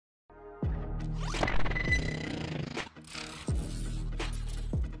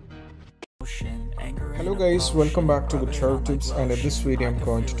Hello guys, welcome back to the Chart Tips, and in this video I'm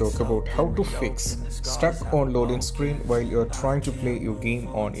going to talk about how to fix stuck on loading screen while you're trying to play your game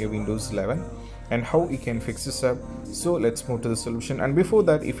on your Windows 11 and how you can fix this up. So let's move to the solution, and before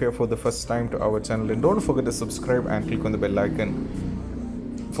that, if you're for the first time to our channel, then don't forget to subscribe and click on the bell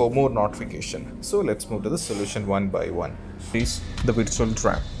icon for more notification. So let's move to the solution one by one. Is the virtual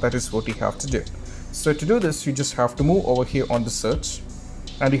RAM. That is what you have to do. So to do this, you just have to move over here on the search,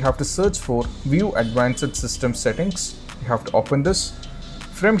 and you have to search for View Advanced System Settings. You have to open this.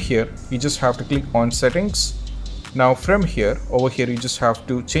 From here, you just have to click on Settings. Now from here, over here, you just have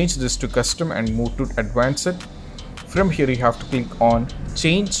to change this to Custom and move to Advanced. From here, you have to click on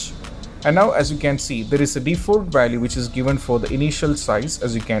Change. And now as you can see, there is a default value which is given for the initial size,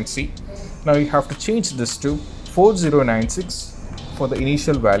 as you can see. Now you have to change this to 4096 for the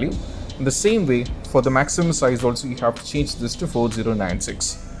initial value. In the same way, for the maximum size also, you have to change this to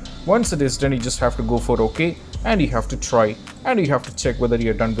 4096. Once it is done, you just have to go for OK, and you have to try, and you have to check whether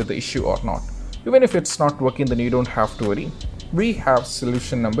you're done with the issue or not. Even if it's not working, then you don't have to worry. We have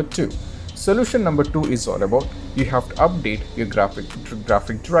solution number 2. Solution number 2 is all about you have to update your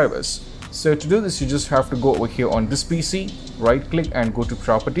graphic drivers. So to do this, you just have to go over here on this PC, right click and go to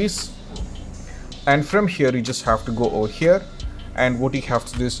Properties. And from here, you just have to go over here. And what you have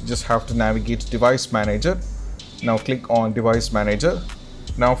to do is you just have to navigate to Device Manager. Now click on Device Manager.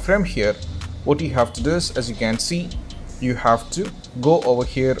 Now from here, what you have to do is, as you can see, you have to go over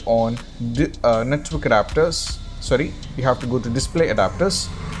here on network adapters. Sorry, you have to go to display adapters.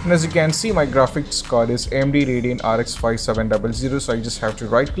 And as you can see, my graphics card is AMD Radeon RX 5700. So I just have to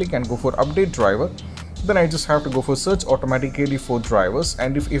right click and go for update driver. Then I just have to go for search automatically for drivers.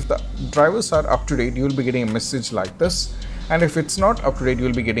 And if the drivers are up to date, you will be getting a message like this. And if it's not up to date,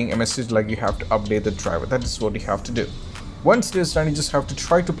 you'll be getting a message like you have to update the driver. That is what you have to do. Once it is done, you just have to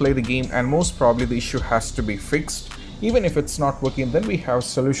try to play the game, and most probably the issue has to be fixed. Even if it's not working, then we have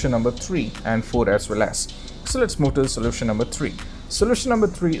solution number 3 and 4 as well as. So let's move to the solution number 3. Solution number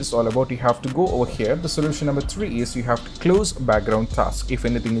 3 is all about you have to go over here. The solution number 3 is you have to close background task. If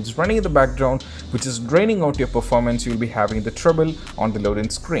anything is running in the background which is draining out your performance, you'll be having the trouble on the loading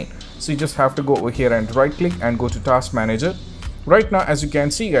screen. So you just have to go over here and right click and go to Task Manager. Right now, as you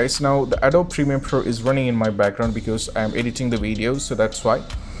can see guys, now the Adobe Premiere Pro is running in my background because I am editing the videos, so that's why.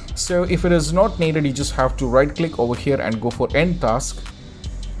 So if it is not needed, you just have to right click over here and go for End Task.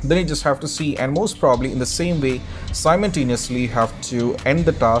 Then you just have to see, and most probably in the same way, simultaneously you have to end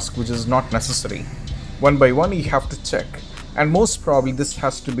the task which is not necessary. One by one you have to check, and most probably this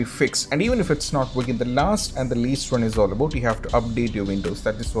has to be fixed. And even if it's not working, the last and the least one is all about you have to update your Windows.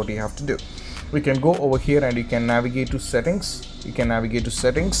 That is what you have to do. We can go over here and you can navigate to settings. You can navigate to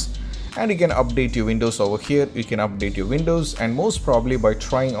settings and you can update your Windows over here. You can update your Windows, and most probably by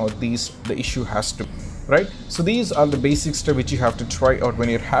trying out these, the issue has to, right? So these are the basic steps which you have to try out when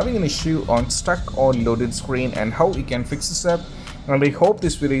you're having an issue on stuck on loaded screen, and how you can fix this up. And I hope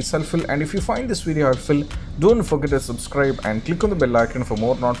this video is helpful, and if you find this video helpful, don't forget to subscribe and click on the bell icon for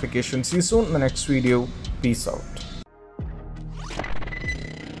more notifications. See you soon in the next video. Peace out.